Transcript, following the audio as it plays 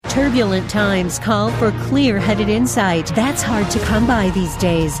Turbulent times call for clear-headed insight. That's hard to come by these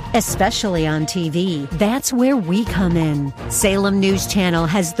days, especially on TV. That's where we come in. Salem News Channel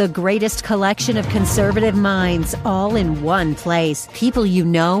has the greatest collection of conservative minds all in one place. People you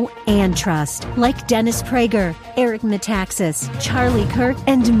know and trust, like Dennis Prager, Eric Metaxas, Charlie Kirk,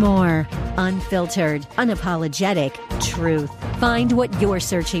 and more. Unfiltered, unapologetic truth. Find what you're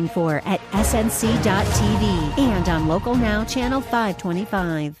searching for at snc.tv and on Local Now, Channel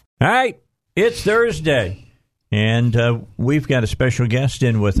 525. All right, it's Thursday, and we've got a special guest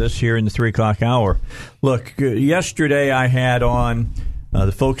in with us here in the 3 o'clock hour. Look, yesterday I had on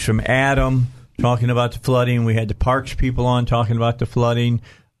the folks from Adam talking about the flooding. We had the Parks people on talking about the flooding.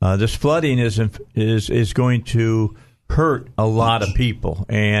 This flooding is going to hurt a lot of people,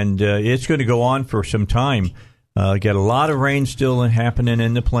 and it's going to go on for some time. Got a lot of rain still happening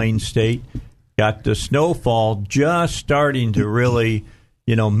in the Plains State. Got the snowfall just starting to really,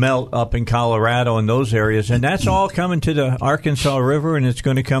 melt up in Colorado and those areas, and that's all coming to the Arkansas River, and it's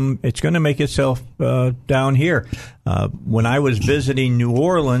going to make itself down here. When I was visiting New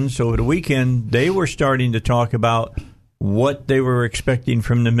Orleans over the weekend, they were starting to talk about what they were expecting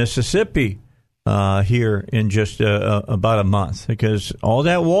from the Mississippi here in just about a month, because all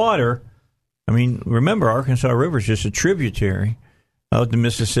that water. I mean, remember, Arkansas River is just a tributary of the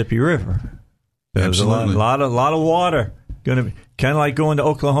Mississippi River. There's a lot of water. Going to be kind of like going to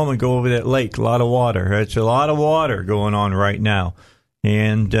Oklahoma and go over that lake. A lot of water. It's a lot of water going on right now.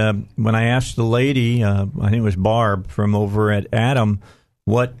 And when I asked the lady, I think it was Barb from over at Adam,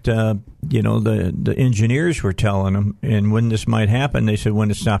 what the engineers were telling them and when this might happen, they said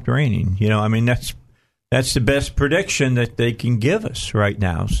when it stopped raining. That's the best prediction that they can give us right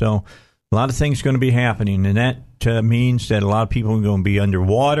now. So a lot of things going to be happening, and that means that a lot of people are going to be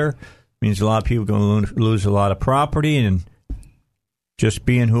underwater. Means a lot of people are going to lose a lot of property. And just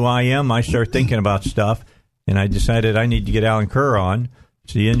being who I am, I start thinking about stuff, and I decided I need to get Alan Kerr on.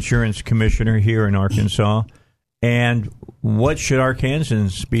 He's the insurance commissioner here in Arkansas. And what should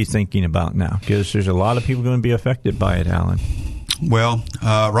Arkansans be thinking about now? Because there's a lot of people going to be affected by it, Alan. Well,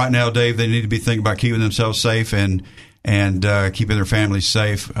 right now, Dave, they need to be thinking about keeping themselves safe and keeping their families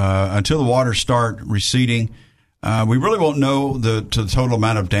safe until the waters start receding. We really won't know the total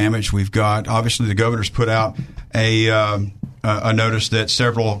amount of damage we've got. Obviously, the governor's put out a notice that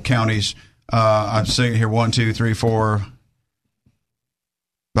several counties, I'm seeing here 1, 2, 3, 4,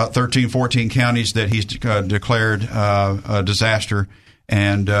 about 13, 14 counties that he's declared a disaster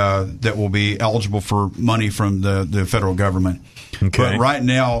and that will be eligible for money from the federal government. Okay. But right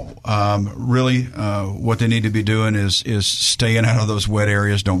now, really, what they need to be doing is staying out of those wet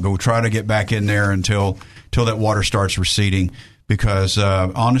areas. Don't go try to get back in there until that water starts receding. Because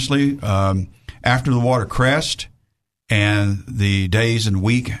honestly, after the water crest and the days and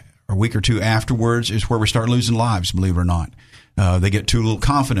week or two afterwards is where we start losing lives. Believe it or not, they get too little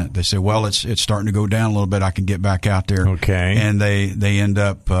confident. They say, "Well, it's starting to go down a little bit. I can get back out there." Okay, and they end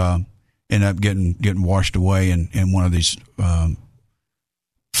up getting washed away in one of these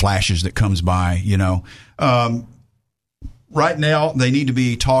flashes that comes by, right now, they need to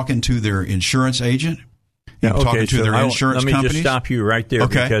be talking to their insurance agent, talking to their insurance companies. Let me just stop you right there,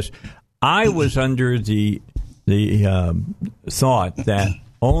 because I was under the thought that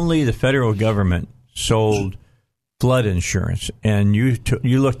only the federal government sold flood insurance, and you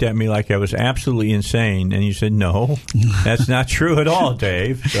looked at me like I was absolutely insane, and you said, no, that's not true at all,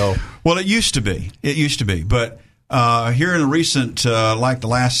 Dave. So, well, it used to be, but here in the recent, like the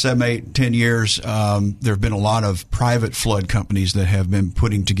last 7, 8, 10 years, there have been a lot of private flood companies that have been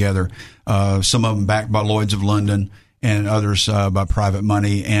putting together, some of them backed by Lloyd's of London and others by private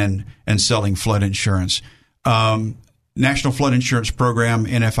money and selling flood insurance. National Flood Insurance Program,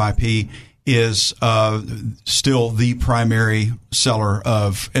 NFIP, is still the primary seller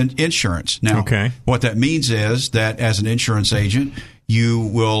of insurance. Now, what that means is that as an insurance agent, you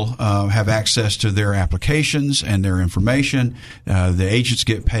will have access to their applications and their information. The agents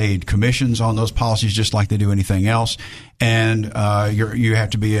get paid commissions on those policies just like they do anything else. And you have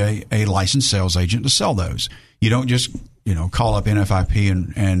to be a licensed sales agent to sell those. You don't just call up NFIP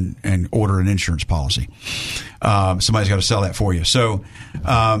and order an insurance policy. Somebody's got to sell that for you. So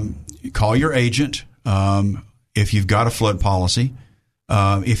call your agent if you've got a flood policy.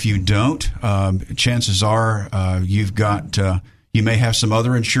 If you don't, chances are you've got you may have some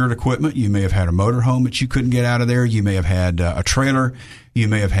other insured equipment. You may have had a motorhome that you couldn't get out of there. You may have had a trailer. You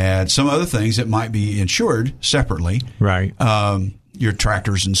may have had some other things that might be insured separately. Right. Your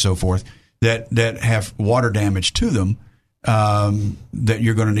tractors and so forth that have water damage to them that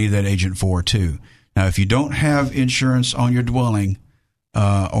you're going to need that agent for too. Now, if you don't have insurance on your dwelling,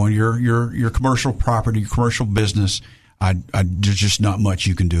 on your commercial property, your commercial business, there's just not much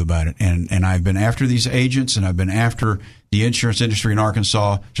you can do about it. And I've been after these agents, and I've been after the insurance industry in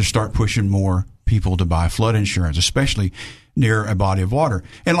Arkansas to start pushing more people to buy flood insurance, especially near a body of water.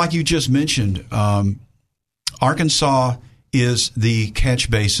 And like you just mentioned, Arkansas is the catch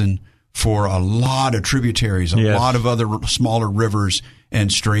basin for a lot of tributaries, a lot of other smaller rivers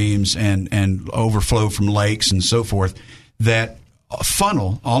and streams and overflow from lakes and so forth that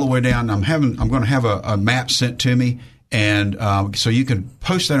funnel all the way down. I'm going to have a map sent to me. And so you can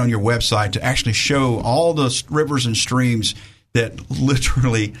post that on your website to actually show all the rivers and streams that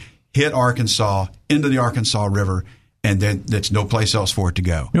literally hit Arkansas into the Arkansas River, and then there's no place else for it to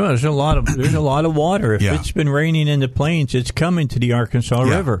go. No, there's a lot of water. If it's been raining in the plains, it's coming to the Arkansas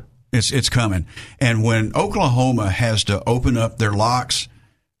River. It's coming. And when Oklahoma has to open up their locks,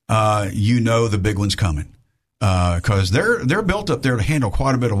 the big one's coming. Because they're built up there to handle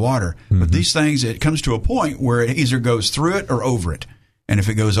quite a bit of water. Mm-hmm. But these things, it comes to a point where it either goes through it or over it. And if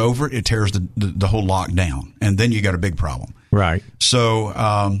it goes over it, it tears the whole lock down. And then you got a big problem. Right.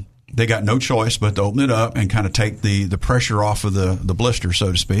 So they got no choice but to open it up and kind of take the pressure off of the blister,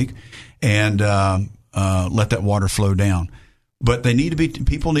 so to speak, and let that water flow down. But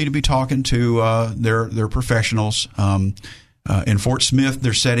people need to be talking to their professionals. In Fort Smith,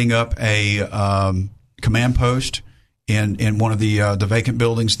 they're setting up a command post in one of the vacant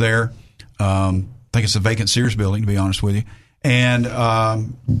buildings there. I think it's a vacant Sears building, to be honest with you. And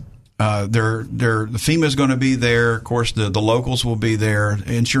the FEMA is going to be there. Of course, the locals will be there.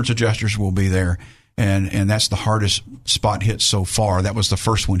 Insurance adjusters will be there. And that's the hardest spot hit so far. That was the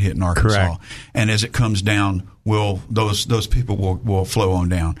first one hit in Arkansas. Correct. And as it comes down, those people will flow on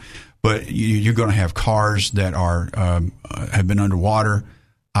down. But you're going to have cars that have been underwater.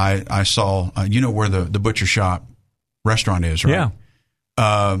 I saw, where the butcher shop restaurant is, right?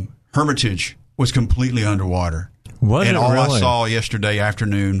 Yeah. Hermitage was completely underwater. And all I saw yesterday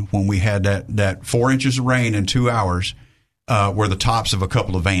afternoon when we had that 4 inches of rain in 2 hours were the tops of a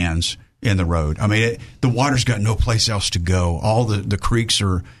couple of vans in the road. I mean, the water's got no place else to go. All the creeks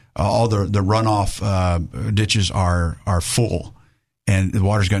all the runoff ditches are full, and the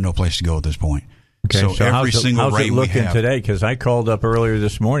water's got no place to go at this point. Okay, so every single how's it looking today? Because I called up earlier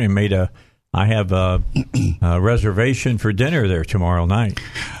this morning, I have a reservation for dinner there tomorrow night.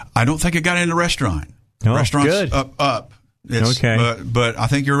 I don't think I got in the restaurant. Oh, Restaurant's good. up. Okay. But I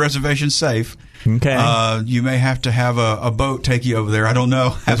think your reservation's safe. Okay. You may have to have a boat take you over there. I don't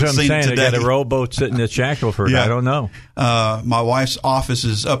know. That's what I'm saying. They got a rowboat sitting at Shackleford. Yeah. I don't know. My wife's office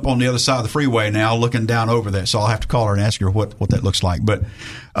is up on the other side of the freeway now, looking down over that. So I'll have to call her and ask her what that looks like. But,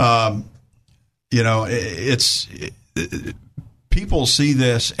 people see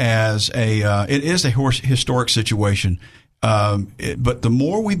this as it is a historic situation. But the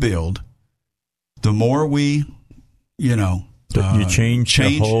more we build, the more we, you change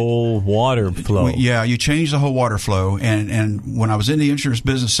the whole water flow. You change the whole water flow. And when I was in the insurance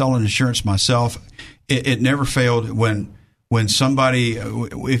business selling insurance myself, it never failed when somebody,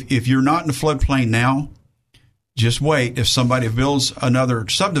 if you're not in the floodplain now, just wait. If somebody builds another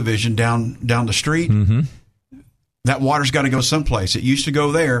subdivision down the street, mm-hmm. that water's got to go someplace. It used to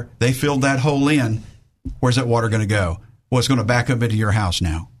go there. They filled that hole in. Where's that water going to go? Well, it's going to back up into your house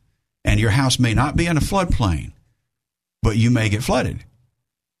now. And your house may not be in a floodplain, but you may get flooded.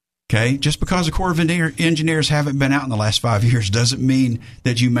 Okay? Just because the Corps of Engineers haven't been out in the last 5 years doesn't mean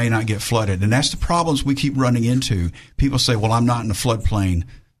that you may not get flooded. And that's the problems we keep running into. People say, well, I'm not in a floodplain,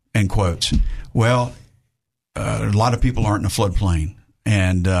 end quotes. Well, a lot of people aren't in a floodplain,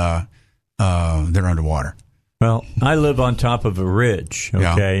 and they're underwater. Well, I live on top of a ridge,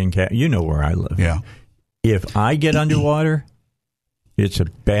 okay? Yeah. You know where I live. Yeah. If I get underwater, it's a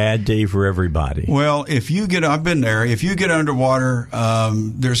bad day for everybody. Well, I've been there. If you get underwater,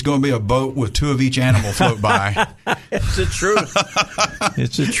 there's going to be a boat with two of each animal float by. It's the truth.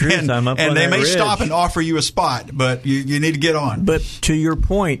 It's the truth. And, I'm up and on they that may ridge. stop and offer you a spot, but you need to get on. But to your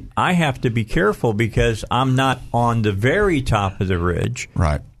point, I have to be careful because I'm not on the very top of the ridge.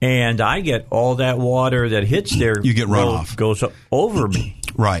 Right. And I get all that water that hits there. You get runoff. Goes over me.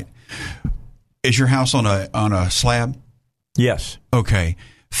 Right. Is your house on a slab? Yes. Okay.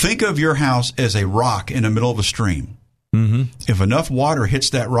 Think of your house as a rock in the middle of a stream. Mm-hmm. If enough water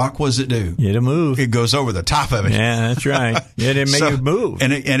hits that rock, what does it do? It'll move. It goes over the top of it. Yeah, that's right. It may move.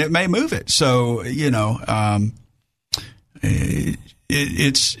 And it may move it. So,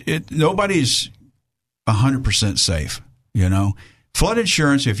 nobody's 100% safe, Flood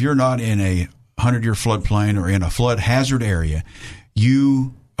insurance, if you're not in a 100-year floodplain or in a flood hazard area,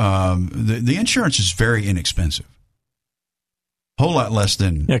 the insurance is very inexpensive. whole lot less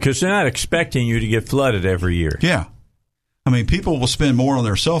than. Yeah, because they're not expecting you to get flooded every year. Yeah. I mean, people will spend more on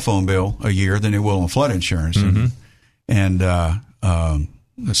their cell phone bill a year than they will on flood insurance. Mm-hmm. And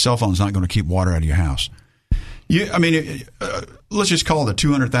the cell phone's not going to keep water out of your house. Let's just call it a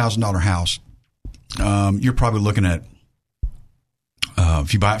 $200,000 house. You're probably looking at,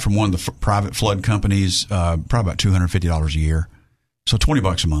 if you buy it from one of the private flood companies, probably about $250 a year. So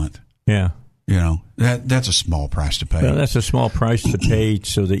 $20 a month. Yeah. That's a small price to pay. Well, that's a small price to pay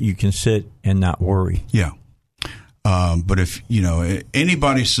so that you can sit and not worry. Yeah. But if,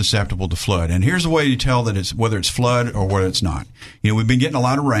 anybody's susceptible to flood, and here's the way you tell that whether it's flood or whether it's not. We've been getting a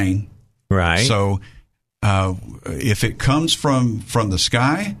lot of rain. Right. So if it comes from the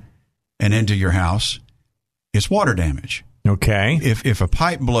sky and into your house, it's water damage. Okay. If a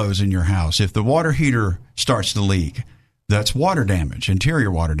pipe blows in your house, if the water heater starts to leak, that's water damage, interior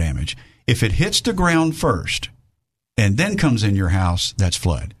water damage. If it hits the ground first and then comes in your house, that's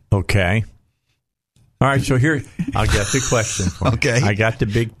flood. Okay. All right, so here, I'll get the question for you. Okay. I got the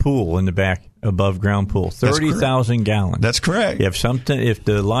big pool in the back, above ground pool, 30,000 gallons. That's correct. If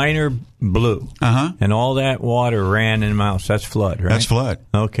the liner blew and all that water ran in my house, that's flood, right? That's flood.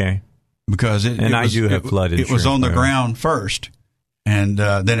 Okay. Because I do have flood insurance. It was on the ground first, and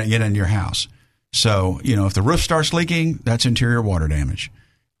then it get in your house. So, if the roof starts leaking, that's interior water damage.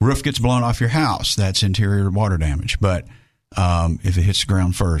 Roof gets blown off your house, that's interior water damage. But if it hits the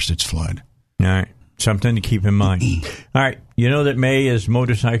ground first, it's flood. All right. Something to keep in mind. All right. You know that May is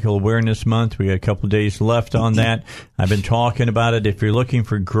Motorcycle Awareness Month. We got a couple of days left on that. I've been talking about it. If you're looking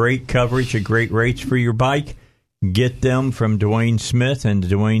for great coverage at great rates for your bike, get them from Dwayne Smith and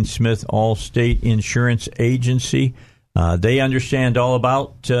the Dwayne Smith Allstate Insurance Agency. They understand all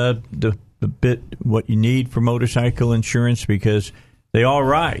about the bit what you need for motorcycle insurance because they all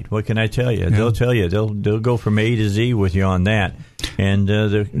ride. What can I tell you? Yeah. They'll tell you. They'll go from A to Z with you on that, and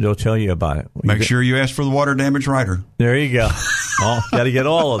they'll tell you about it. Make sure you ask for the water damage rider. There you go. Got to get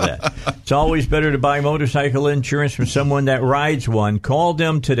all of that. It's always better to buy motorcycle insurance from someone that rides one. Call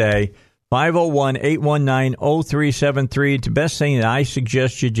them today, 501-819-0373. The best thing that I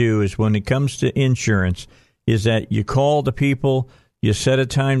suggest you do is when it comes to insurance is that you call the people, you set a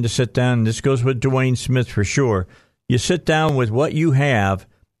time to sit down, and this goes with Dwayne Smith for sure. You sit down with what you have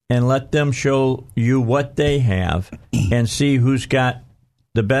and let them show you what they have and see who's got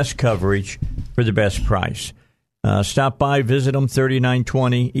the best coverage for the best price. Stop by, visit them,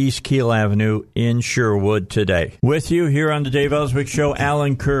 3920 East Keel Avenue in Sherwood today. With you here on the Dave Elswick Show,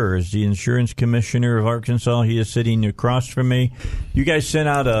 Alan Kerr is the Insurance Commissioner of Arkansas. He is sitting across from me. You guys sent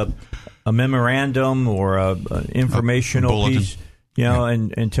out a memorandum or an informational piece,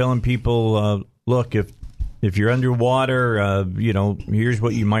 and telling people, look, if you're underwater, here's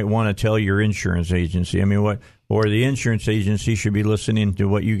what you might want to tell your insurance agency. Or the insurance agency should be listening to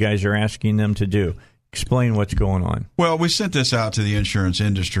what you guys are asking them to do. Explain what's going on. Well, we sent this out to the insurance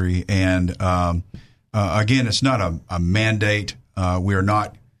industry, and again, it's not a mandate. We are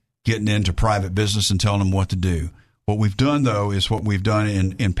not getting into private business and telling them what to do. What we've done, though, is what we've done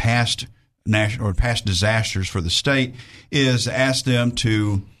in past national or past disasters for the state is ask them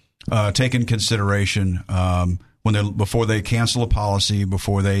to take in consideration before they cancel a policy,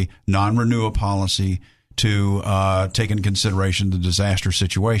 before they non-renew a policy, to take in consideration the disaster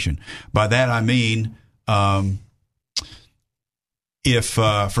situation. By that I mean, if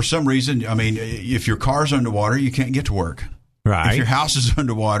for some reason, if your car's underwater, you can't get to work. Right. If your house is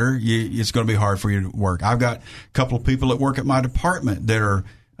underwater, it's going to be hard for you to work. I've got a couple of people that work at my department that are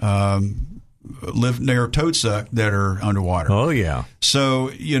live near Toadsuck that are underwater. Oh yeah. So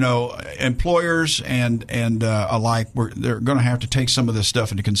employers and alike, they're going to have to take some of this stuff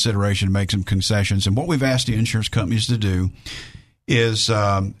into consideration and make some concessions. And what we've asked the insurance companies to do is,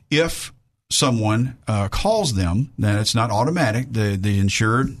 if someone calls them, then it's not automatic. The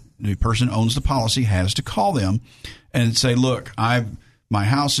insured, the person who owns the policy, has to call them and say, "Look, my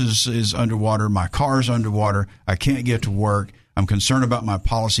house is underwater, my car's underwater, I can't get to work. I'm concerned about my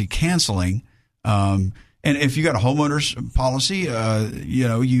policy canceling." And if you got a homeowner's policy,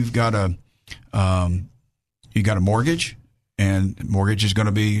 you've got a mortgage, and mortgage is going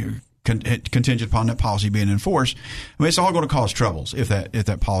to be contingent upon that policy being enforced. It's all going to cause troubles if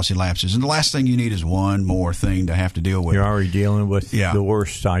that policy lapses. And the last thing you need is one more thing to have to deal with. You're already dealing with the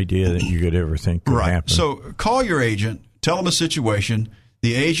worst idea that you could ever think could happen. So call your agent, tell them a situation.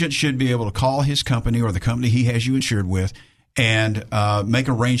 The agent should be able to call his company or the company he has you insured with and make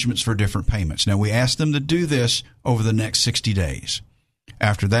arrangements for different payments. Now, we ask them to do this over the next 60 days.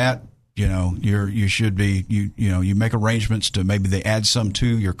 After that, you make arrangements to maybe they add some to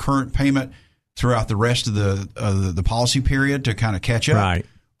your current payment throughout the rest of the policy period to kind of catch up, right,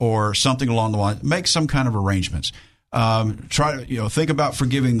 or something along the line. Make some kind of arrangements. Try to think about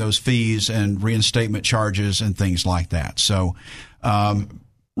forgiving those fees and reinstatement charges and things like that. So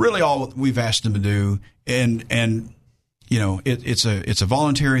really, all we've asked them to do, and it's a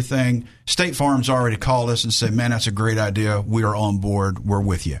voluntary thing. State Farm's already called us and said, "Man, that's a great idea. We are on board. We're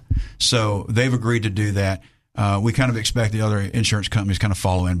with you." So they've agreed to do that. We kind of expect the other insurance companies kind of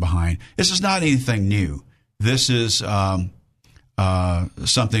follow in behind. This is not anything new. This is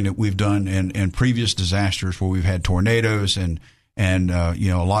something that we've done in previous disasters where we've had tornadoes and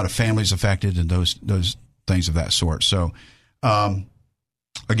a lot of families affected and those things of that sort. So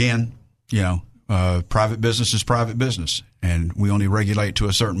again, private business is private business, and we only regulate to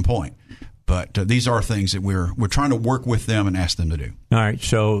a certain point. But these are things that we're trying to work with them and ask them to do. All right.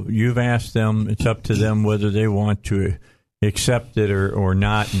 So you've asked them. It's up to them whether they want to accept it or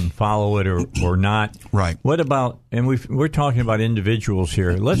not and follow it or not. Right. What about, and we're talking about individuals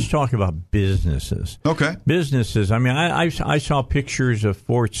here. Let's talk about businesses. Okay. Businesses. I mean, I saw pictures of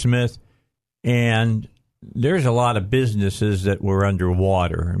Fort Smith, and there's a lot of businesses that were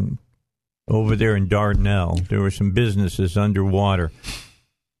underwater. Over there in Dardanelle, there were some businesses underwater.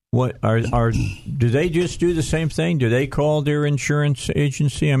 What do they just do the same thing? Do they call their insurance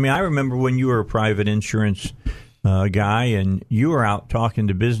agency? I mean, I remember when you were a private insurance guy, and you were out talking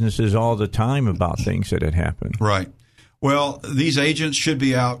to businesses all the time about things that had happened. Right. Well, these agents should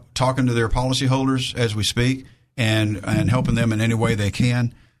be out talking to their policyholders as we speak and helping them in any way they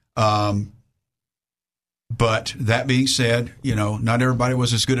can. But that being said, not everybody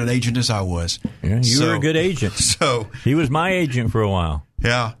was as good an agent as I was. Yeah, you were a good agent. So he was my agent for a while.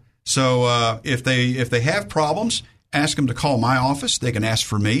 Yeah. So if they have problems, ask them to call my office. They can ask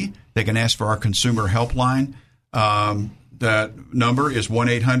for me. They can ask for our consumer helpline. That number is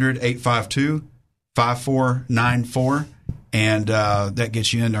 1-800-852-5494, and that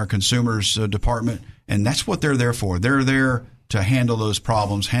gets you into our consumers department. And that's what they're there for. They're there to handle those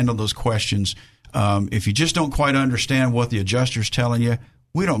problems, handle those questions. If you just don't quite understand what the adjuster's telling you,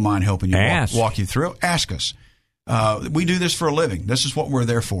 we don't mind helping you walk you through. Ask us. We do this for a living. This is what we're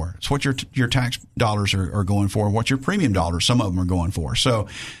there for. It's what your tax dollars are going for, what your premium dollars, some of them are going for. So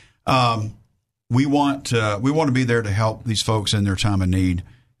we want to be there to help these folks in their time of need,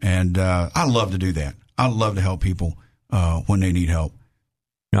 and I love to do that. I love to help people when they need help.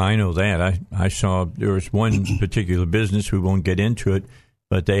 Now, I know that. I saw there was one particular business, we won't get into it,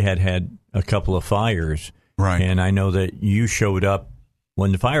 but they had a couple of fires. Right. And I know that you showed up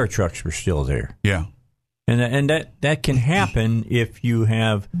when the fire trucks were still there. Yeah. And that can happen if you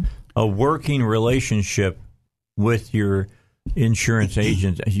have a working relationship with your insurance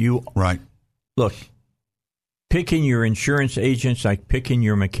agent. Right. Look, picking your insurance agent's like picking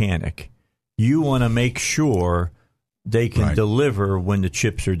your mechanic. You want to make sure they can deliver when the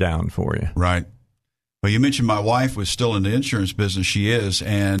chips are down for you. Right. Well, you mentioned my wife was still in the insurance business. She is.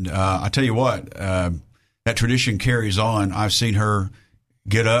 And I tell you what, that tradition carries on. I've seen her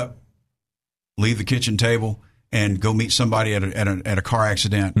get up, leave the kitchen table, and go meet somebody at a car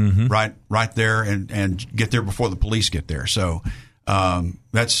accident right there and get there before the police get there. So that's our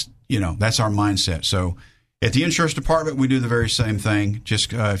mindset. So at the insurance department, we do the very same thing.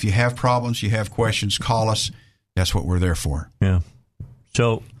 Just if you have problems, you have questions, call us. That's what we're there for. Yeah.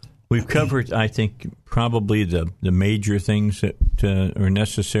 So we've covered, I think, probably the major things that are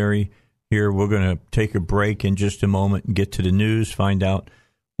necessary here. We're going to take a break in just a moment and get to the news, find out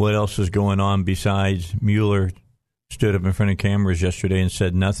what else is going on besides Mueller stood up in front of cameras yesterday and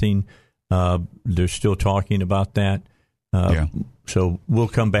said nothing. They're still talking about that. So we'll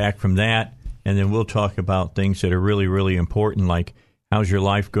come back from that, and then we'll talk about things that are really, really important, like how's your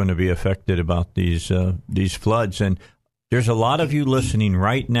life going to be affected about these floods. And there's a lot of you listening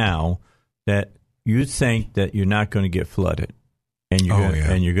right now that you think that you're not going to get flooded, and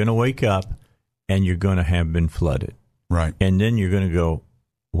you're going to wake up and you're going to have been flooded. Right. And then you're going to go,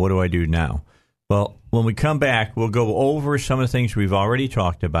 what do I do now? Well, when we come back, we'll go over some of the things we've already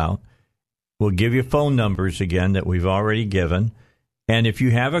talked about. We'll give you phone numbers again that we've already given. And if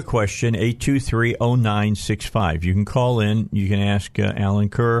you have a question, 823-0965. You can call in. You can ask Alan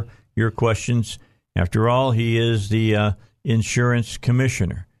Kerr your questions. After all, he is the insurance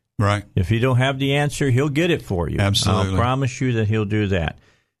commissioner. Right. If you don't have the answer, he'll get it for you. Absolutely. I'll promise you that he'll do that.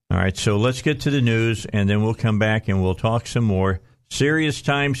 All right, so let's get to the news, and then we'll come back and we'll talk some more. Serious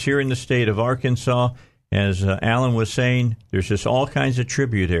times here in the state of Arkansas. As Alan was saying, there's just all kinds of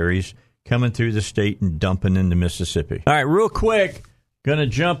tributaries coming through the state and dumping into Mississippi. All right, real quick, going to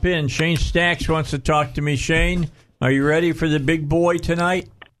jump in. Shane Stacks wants to talk to me. Shane, are you ready for the big boy tonight?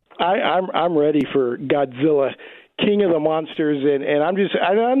 I'm ready for Godzilla, King of the Monsters, and I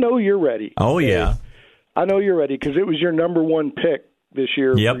know you're ready. Oh yeah, I know you're ready because it was your number one pick this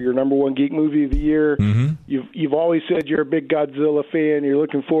year for your number one geek movie of the year. Mm-hmm. You've always said you're a big Godzilla fan. You're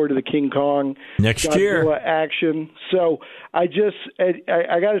looking forward to the King Kong next Godzilla year action. So I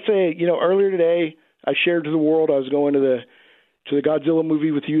got to say, earlier today I shared to the world I was going to the Godzilla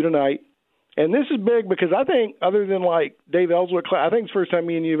movie with you tonight. And this is big because I think, other than like Dave Elswick, I think it's the first time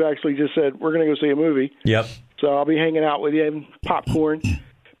me and you have actually just said we're going to go see a movie. Yep. So I'll be hanging out with you and popcorn.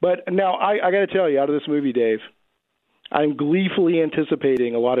 But now I got to tell you, out of this movie, Dave, I'm gleefully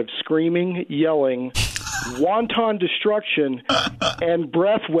anticipating a lot of screaming, yelling, wanton destruction, and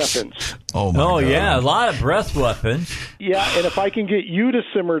breath weapons. Oh, my God. Yeah, a lot of breath weapons. Yeah, and if I can get you to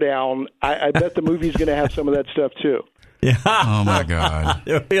simmer down, I bet the movie's going to have some of that stuff, too. Yeah. Oh, my God.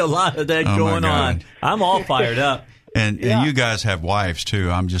 There'll be a lot of that going on. I'm all fired up. And you guys have wives, too.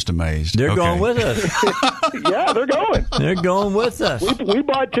 I'm just amazed. They're going with us. Yeah, they're going. They're going with us. We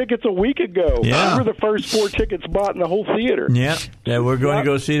bought tickets a week ago. Yeah. We were the first 4 tickets bought in the whole theater. Yeah, we're going to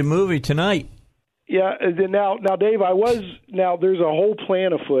go see the movie tonight. Yeah, now, Dave, there's a whole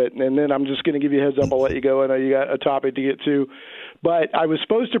plan afoot, and then I'm just going to give you a heads up. I'll let you go. I know you got a topic to get to. But I was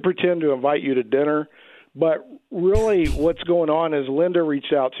supposed to pretend to invite you to dinner. But really what's going on is Linda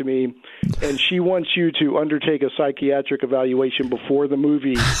reached out to me, and she wants you to undertake a psychiatric evaluation before the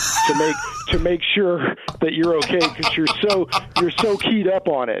movie to make sure that you're okay, because you're so keyed up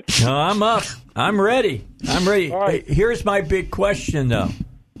on it. No, I'm up. I'm ready. All right. Hey, here's my big question, though.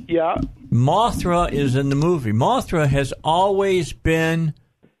 Yeah. Mothra is in the movie. Mothra has always been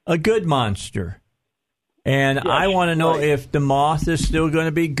a good monster. And yes, I want to know right. if the moth is still going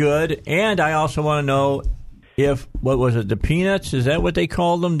to be good. And I also want to know if, what was it, the Peanuts? Is that what they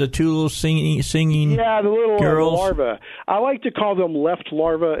called them? The 2 little singing yeah, the little girls? larva. I like to call them left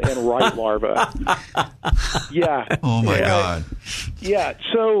larva and right larva. Yeah. Oh, my God. Yeah.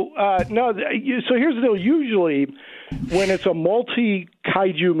 So, so here's the deal. Usually, when it's a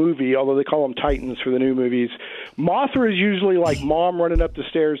multi-kaiju movie, although they call them Titans for the new movies, Mothra is usually like mom running up the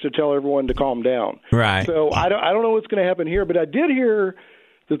stairs to tell everyone to calm down. Right. So I don't know what's going to happen here, but I did hear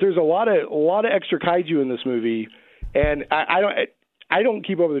that there's a lot of extra kaiju in this movie, and I don't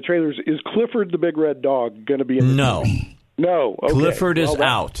keep up with the trailers. Is Clifford the big red dog going to be in this movie? No. Okay. Clifford is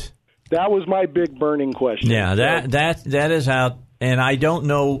out. That was my big burning question. Yeah, that is out, and I don't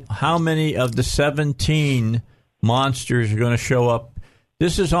know how many of the 17 monsters are going to show up.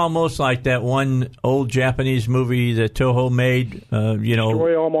 This is almost like that one old Japanese movie that Toho made,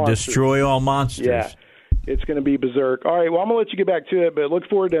 Destroy All Monsters. Yeah, it's going to be berserk. All right, well, I'm going to let you get back to it, but look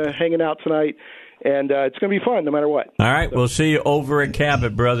forward to hanging out tonight, and it's going to be fun no matter what. All right, we'll see you over at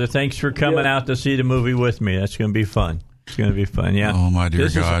Cabot, brother. Thanks for coming out to see the movie with me. That's going to be fun. It's going to be fun, yeah. Oh, my dear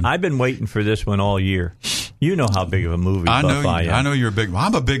God. I've been waiting for this one all year. You know how big of a movie buff I am. I know you're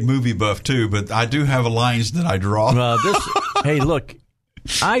I'm a big movie buff, too, but I do have lines that I draw. Well, hey, look,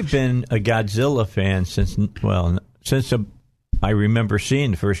 I've been a Godzilla fan since I remember seeing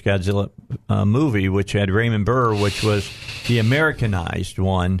the first Godzilla movie, which had Raymond Burr, which was the Americanized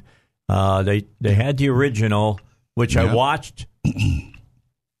one. They had the original, which I watched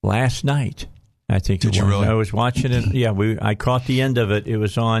last night. I think Did it was. You really? I was watching it. Yeah, I caught the end of it. It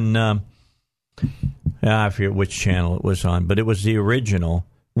was on. I forget which channel it was on, but it was the original,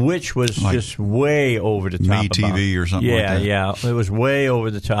 which was like just way over the top. TV or something like that. Yeah. It was way over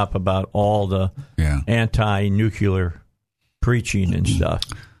the top about all the anti-nuclear preaching and stuff.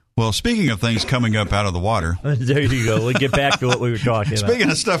 Well, speaking of things coming up out of the water. There you go. We'll get back to what we were talking about. Speaking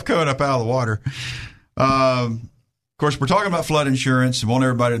of stuff coming up out of the water. Of course, we're talking about flood insurance. We want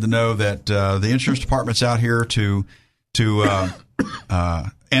everybody to know that the insurance department's out here to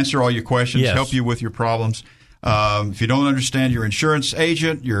answer all your questions, help you with your problems. If you don't understand your insurance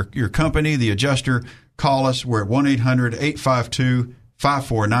agent, your company, the adjuster, call us. We're at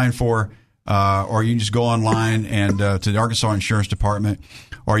 1-800-852-5494, or you can just go online and to the Arkansas Insurance Department,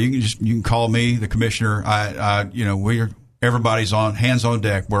 or you can call me, the commissioner. Everybody's on hands on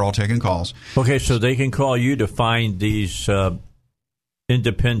deck. We're all taking calls. Okay, so they can call you to find these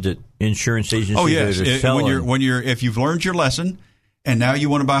independent insurance agencies. Oh yes, that are selling. if you've learned your lesson. And now you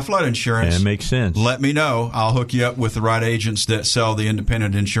want to buy flood insurance. That makes sense. Let me know. I'll hook you up with the right agents that sell the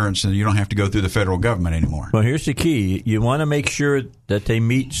independent insurance, and you don't have to go through the federal government anymore. Well, here's the key. You want to make sure that they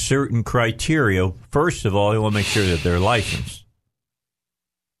meet certain criteria. First of all, you want to make sure that they're licensed.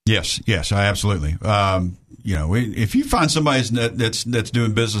 Yes, absolutely. If you find somebody that's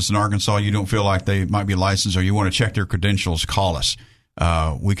doing business in Arkansas, you don't feel like they might be licensed, or you want to check their credentials, call us.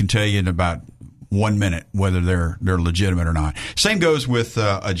 We can tell you in about 1 minute whether they're legitimate or not. Same goes with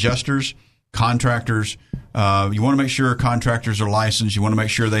adjusters, contractors. You want to make sure contractors are licensed. You want to make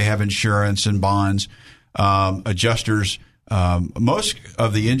sure they have insurance and bonds. Adjusters. Most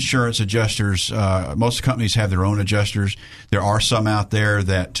of the insurance adjusters, most companies have their own adjusters. There are some out there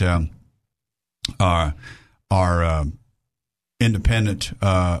that are independent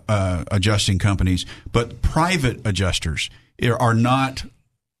adjusting companies, but private adjusters are not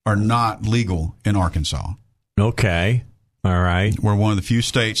legal in Arkansas. Okay, all right. We're one of the few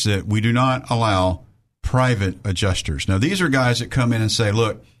states that we do not allow private adjusters. Now, these are guys that come in and say,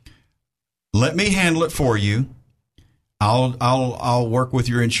 "Look, let me handle it for you. I'll work with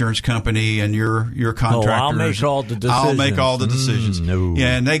your insurance company and your contractors. I'll make all the decisions. I'll make all the decisions." No.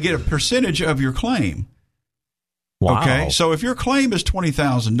 Yeah, and they get a percentage of your claim. Wow. Okay, so if your claim is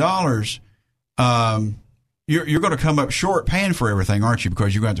 $20,000, you're going to come up short paying for everything, aren't you?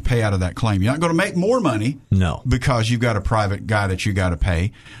 Because you're going to have to pay out of that claim. You're not going to make more money. No, because you've got a private guy that you got to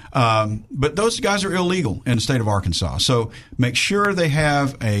pay. But those guys are illegal in the state of Arkansas. So make sure they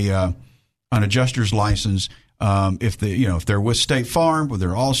have an adjuster's license. If they're with State Farm, with their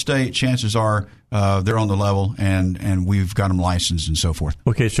Allstate, chances are they're on the level, and we've got them licensed and so forth.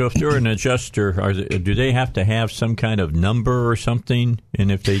 Okay, so if they're an adjuster, do they have to have some kind of number or something?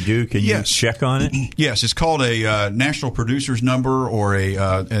 And if they do, can you check on it? Yes, it's called a national producer's number, or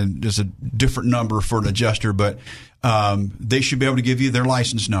and there's a different number for an adjuster, but they should be able to give you their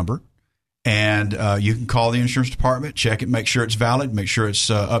license number. And you can call the insurance department, check it, make sure it's valid, make sure it's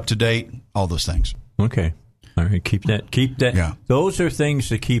up to date, all those things. Okay. All right, keep that. Yeah. Those are things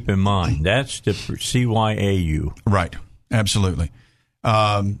to keep in mind. That's the CYAU. Right. Absolutely. There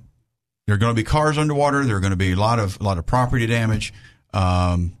are going to be cars underwater. There are going to be a lot of property damage.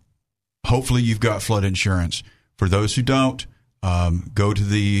 Hopefully, you've got flood insurance. For those who don't, go to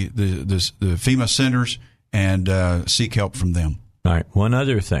the FEMA centers and seek help from them. All right. One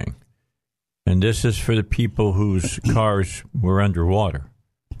other thing, and this is for the people whose cars were underwater.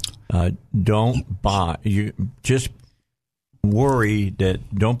 Don't buy. You just worry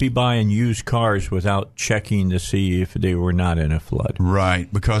that don't be buying used cars without checking to see if they were not in a flood. Right,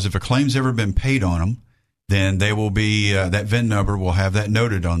 because if a claim's ever been paid on them, then they will be that VIN number will have that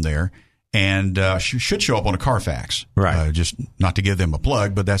noted on there, and should show up on a Carfax. Right, just not to give them a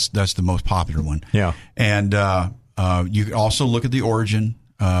plug, but that's the most popular one. Yeah, and you can also look at the origin,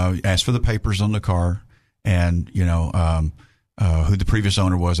 ask for the papers on the car, and who the previous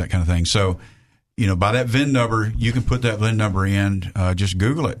owner was, that kind of thing. So, by that VIN number, you can put that VIN number in. Just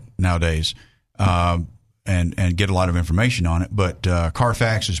Google it nowadays, and get a lot of information on it. But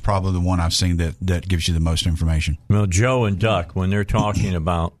Carfax is probably the one I've seen that gives you the most information. Well, Joe and Duck, when they're talking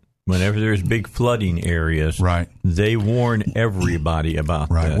about whenever there's big flooding areas, right, they warn everybody about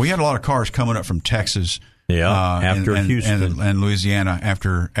this. We had a lot of cars coming up from Texas. Yeah, after Houston and Louisiana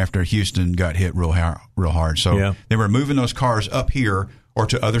after Houston got hit real hard. So they were moving those cars up here or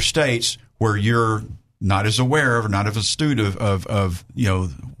to other states where you're not as aware of or not as astute of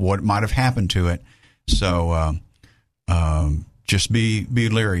what might have happened to it. So just be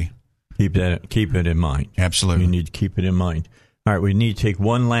leery. Keep it in mind. Absolutely, you need to keep it in mind. All right, we need to take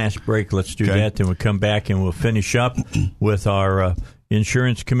one last break. Let's do that. Then we'll come back and we'll finish up with our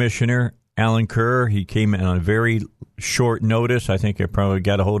insurance commissioner, Alan Kerr. He came in on a very short notice. I think I probably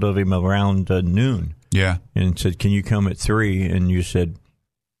got a hold of him around noon. Yeah. And said, "Can you come at 3?" And you said,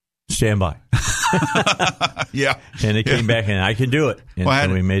 "Stand by." Yeah. And it came back, and I can do it. And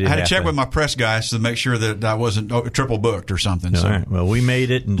so we made it I had happen. to check with my press guys to make sure that I wasn't triple booked or something. All right. Well, we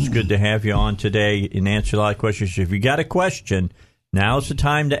made it, and it's good to have you on today and answer a lot of questions. If you got a question, now's the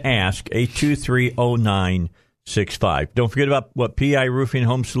time to ask. 823-0965. Don't forget about what PI Roofing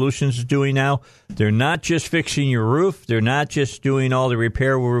Home Solutions is doing now. They're not just fixing your roof. They're not just doing all the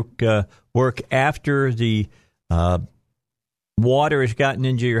repair work after the water has gotten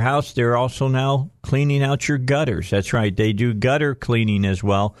into your house. They're also now cleaning out your gutters. That's right. They do gutter cleaning as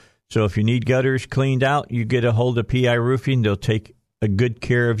well. So if you need gutters cleaned out, you get a hold of PI Roofing. They'll take a good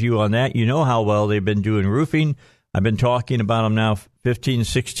care of you on that. You know how well they've been doing roofing. I've been talking about them now 15,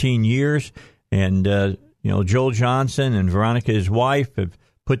 16 years. And, Joel Johnson and Veronica, his wife, have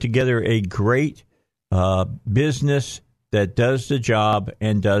put together a great business that does the job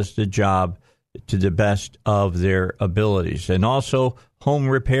and does the job to the best of their abilities. And also home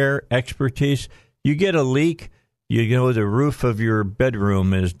repair expertise. You get a leak, the roof of your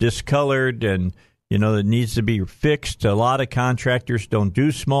bedroom is discolored and, it needs to be fixed. A lot of contractors don't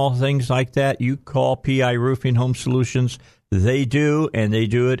do small things like that. You call PI Roofing Home Solutions. They do, and they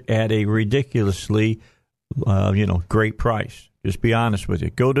do it at a ridiculously great price. Just be honest with you.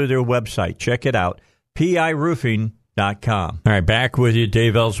 Go to their website. Check it out. PIRoofing.com. All right, back with you,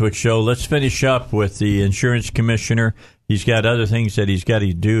 Dave Elswick Show. Let's finish up with the insurance commissioner. He's got other things that he's got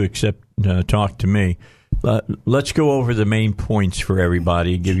to do except talk to me. Let's go over the main points for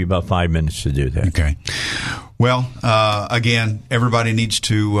everybody. Give you about 5 minutes to do that. Okay. Well, again, everybody needs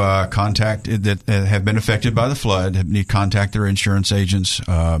to contact that have been affected by the flood. Need to contact their insurance agents,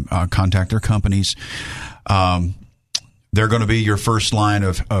 contact their companies. They're going to be your first line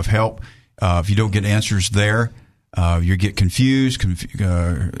of help. If you don't get answers there, you get confused.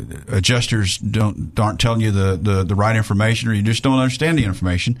 Adjusters aren't telling you the right information, or you just don't understand the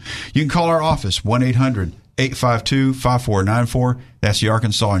information. You can call our office, 1-800-852-5494. That's the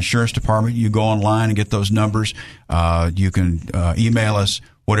Arkansas Insurance Department. You go online and get those numbers. You can email us,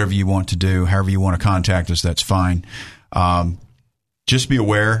 whatever you want to do, however you want to contact us, that's fine. Just be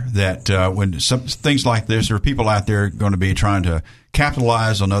aware that when some things like this, there are people out there going to be trying to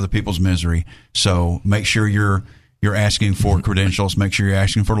capitalize on other people's misery. So make sure you're asking for credentials. Make sure you're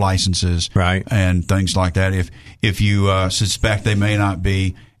asking for licenses, right, and things like that. If you suspect they may not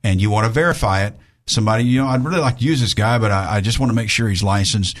be, and you want to verify it, somebody, I'd really like to use this guy, but I just want to make sure he's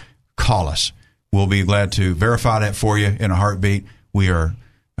licensed. Call us. We'll be glad to verify that for you in a heartbeat. It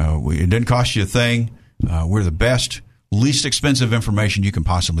didn't cost you a thing. We're the best, least expensive information you can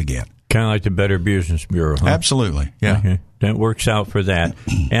possibly get. Kind of like the Better Business Bureau, huh? Absolutely. Yeah. Okay. That works out for that.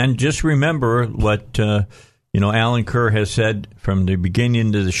 And just remember what, Alan Kerr has said from the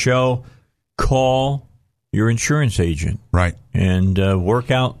beginning of the show, call your insurance agent. Right. And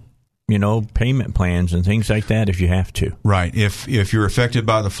work out, payment plans and things like that if you have to. Right. If you're affected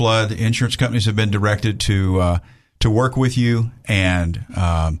by the flood, insurance companies have been directed to work with you, and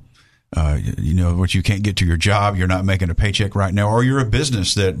what you can't get to your job, you're not making a paycheck right now, or you're a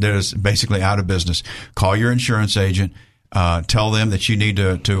business that is basically out of business. Call your insurance agent. Tell them that you need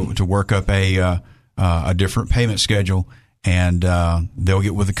to work up a different payment schedule, and they'll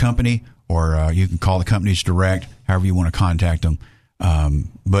get with the company, or you can call the companies direct, however you want to contact them.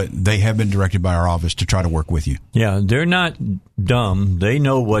 But they have been directed by our office to try to work with you. Yeah, they're not dumb. They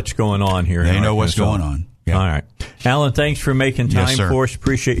know what's going on here. They know what's going on. Yeah. All right. Alan, thanks for making time for us.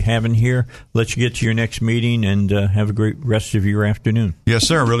 Appreciate having you here. Let you get to your next meeting, and have a great rest of your afternoon. Yes,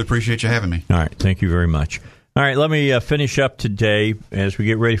 sir. Really appreciate you having me. All right. Thank you very much. All right. Let me finish up today as we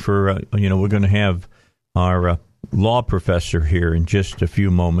get ready for, we're going to have our law professor here in just a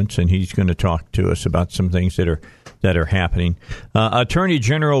few moments, and he's going to talk to us about some things that are happening. Attorney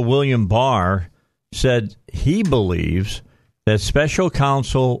General William Barr said he believes that Special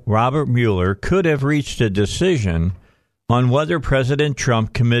Counsel Robert Mueller could have reached a decision on whether President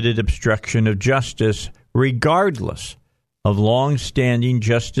Trump committed obstruction of justice, regardless of long-standing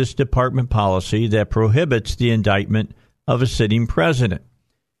Justice Department policy that prohibits the indictment of a sitting president.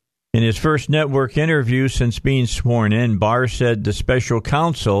 In his first network interview since being sworn in, Barr said the special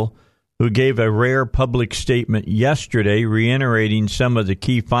counsel, who gave a rare public statement yesterday reiterating some of the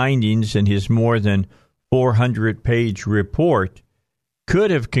key findings in his more than 400-page report,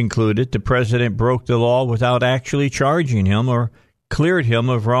 could have concluded the president broke the law without actually charging him or cleared him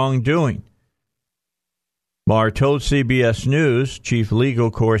of wrongdoing. Barr told CBS News chief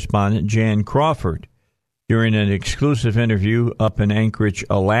legal correspondent Jan Crawford during an exclusive interview up in Anchorage,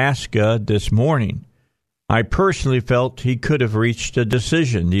 Alaska this morning, "I personally felt he could have reached a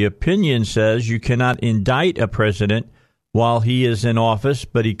decision. The opinion says you cannot indict a president while he is in office,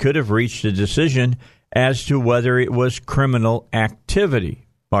 but he could have reached a decision as to whether it was criminal activity,"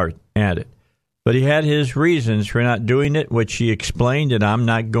 Barr added. "But he had his reasons for not doing it, which he explained, and I'm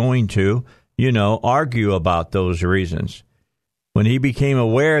not going to, argue about those reasons." When he became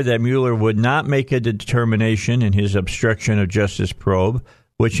aware that Mueller would not make a determination in his obstruction of justice probe,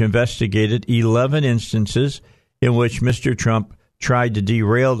 which investigated 11 instances in which Mr. Trump tried to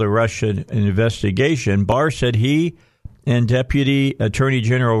derail the Russian investigation, Barr said he and Deputy Attorney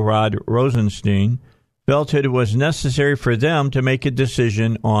General Rod Rosenstein felt it was necessary for them to make a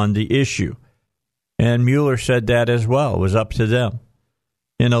decision on the issue. And Mueller said that as well. It was up to them.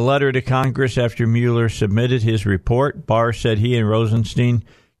 In a letter to Congress after Mueller submitted his report, Barr said he and Rosenstein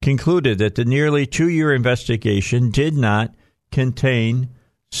concluded that the nearly 2-year investigation did not contain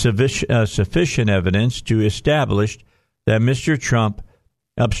sufficient evidence to establish that Mr. Trump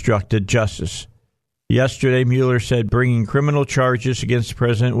obstructed justice. Yesterday, Mueller said bringing criminal charges against the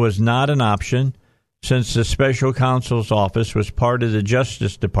president was not an option since the special counsel's office was part of the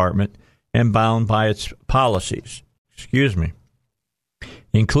Justice Department and bound by its policies.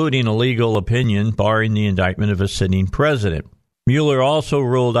 Including a legal opinion barring the indictment of a sitting president. Mueller also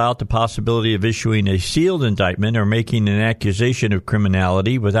ruled out the possibility of issuing a sealed indictment or making an accusation of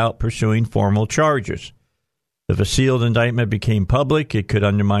criminality without pursuing formal charges. If a sealed indictment became public, it could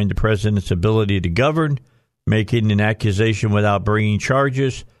undermine the president's ability to govern. Making an accusation without bringing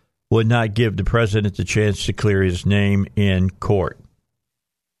charges would not give the president the chance to clear his name in court.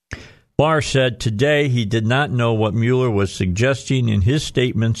 Barr said today he did not know what Mueller was suggesting in his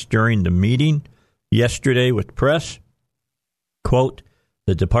statements during the meeting yesterday with the press. Quote,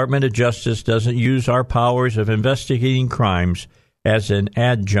 the Department of Justice doesn't use our powers of investigating crimes as an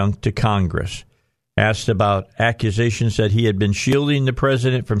adjunct to Congress. Asked about accusations that he had been shielding the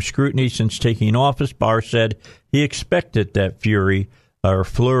president from scrutiny since taking office, Barr said he expected that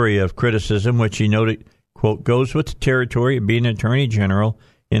flurry of criticism, which he noted, quote, goes with the territory of being attorney general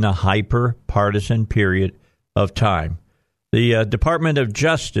in a hyper-partisan period of time. The Department of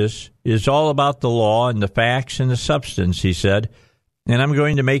Justice is all about the law and the facts and the substance, he said, and I'm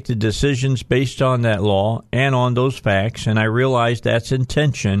going to make the decisions based on that law and on those facts, and I realize that's in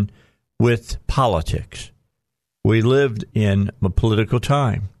tension with politics. We lived in a political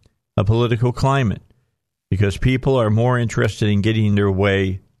time, a political climate, because people are more interested in getting their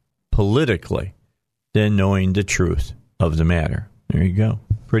way politically than knowing the truth of the matter. There you go.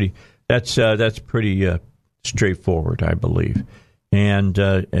 That's pretty straightforward, I believe. And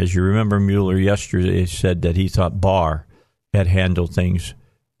as you remember, Mueller yesterday said that he thought Barr had handled things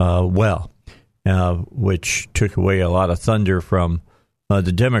well, which took away a lot of thunder from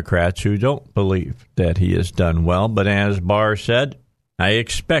the Democrats who don't believe that he has done well. But as Barr said, I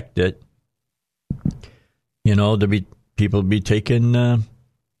expect it, people to be taking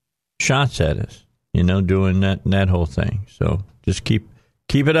shots at us, doing that whole thing. So just keep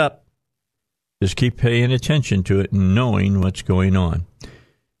it up. Just keep paying attention to it and knowing what's going on.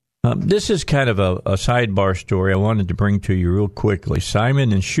 This is kind of a sidebar story I wanted to bring to you real quickly.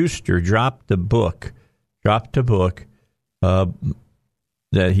 Simon & Schuster dropped a book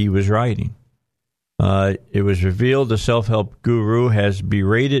that he was writing. It was revealed the self-help guru has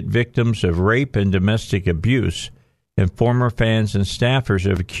berated victims of rape and domestic abuse, and former fans and staffers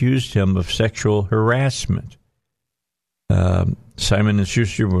have accused him of sexual harassment. Simon &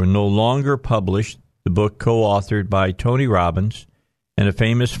 Schuster will no longer publish the book co-authored by Tony Robbins and a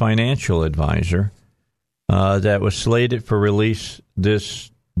famous financial advisor that was slated for release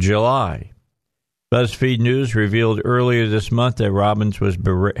this July. BuzzFeed News revealed earlier this month that Robbins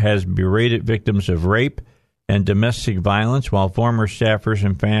has berated victims of rape and domestic violence, while former staffers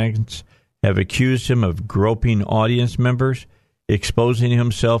and fans have accused him of groping audience members, exposing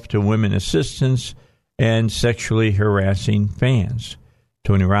himself to women assistants, and sexually harassing fans.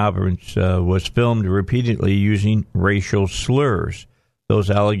 Tony Robbins was filmed repeatedly using racial slurs.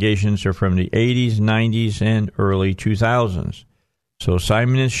 Those allegations are from the 80s, 90s, and early 2000s. So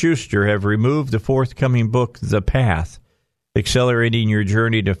Simon & Schuster have removed the forthcoming book, The Path, Accelerating Your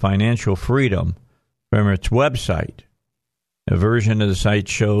Journey to Financial Freedom, from its website. A version of the site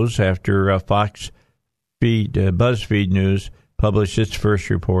shows after BuzzFeed News published its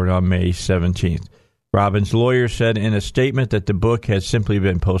first report on May 17th. Robbins' lawyer said in a statement that the book had simply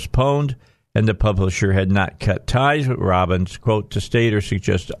been postponed and the publisher had not cut ties with Robbins. Quote, to state or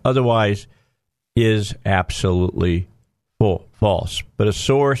suggest otherwise is absolutely false. But a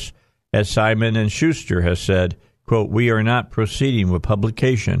source at Simon & Schuster has said, quote, we are not proceeding with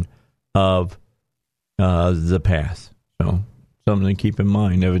publication of The Path. So something to keep in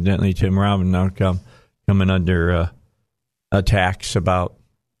mind. Evidently, Tim Robbins now coming under attacks about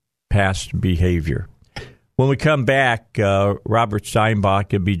past behavior. When we come back, Robert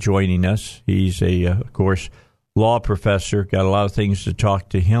Steinbach will be joining us. He's of course, law professor. Got a lot of things to talk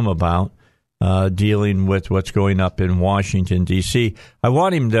to him about, dealing with what's going up in Washington, D.C. I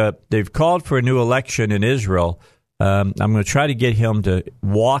want him to, they've called for a new election in Israel. I'm going to try to get him to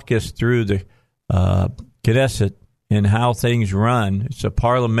walk us through the Knesset and how things run. It's a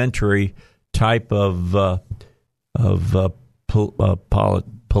parliamentary type of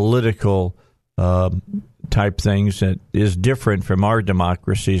political type things that is different from our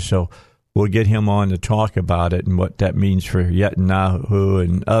democracy. So we'll get him on to talk about it and what that means for Netanyahu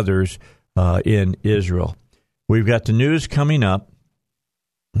and others in Israel. We've got the news coming up.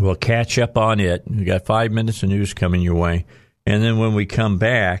 We'll catch up on it. We've got 5 minutes of news coming your way. And then when we come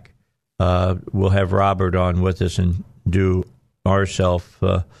back, we'll have Robert on with us and do ourselves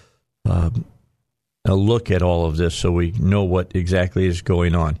a look at all of this so we know what exactly is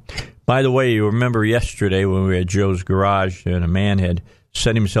going on. By the way, you remember yesterday when we were at Joe's garage and a man had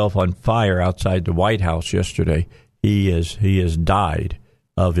set himself on fire outside the White House yesterday. He has died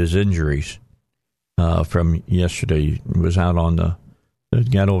of his injuries. from yesterday. He was out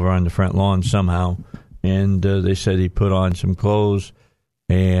got over on the front lawn somehow, and they said he put on some clothes,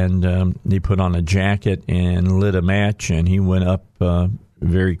 and he put on a jacket and lit a match, and he went up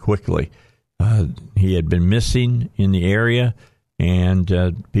very quickly. He had been missing in the area, and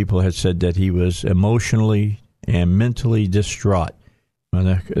people had said that he was emotionally and mentally distraught.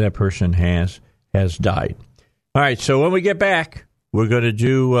 Well, that person has died. All right, so when we get back, we're going to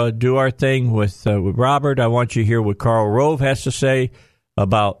do our thing with Robert. I want you to hear what Karl Rove has to say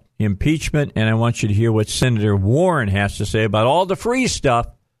about impeachment, and I want you to hear what Senator Warren has to say about all the free stuff.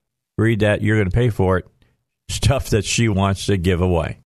 Read that, you're going to pay for it, stuff that she wants to give away.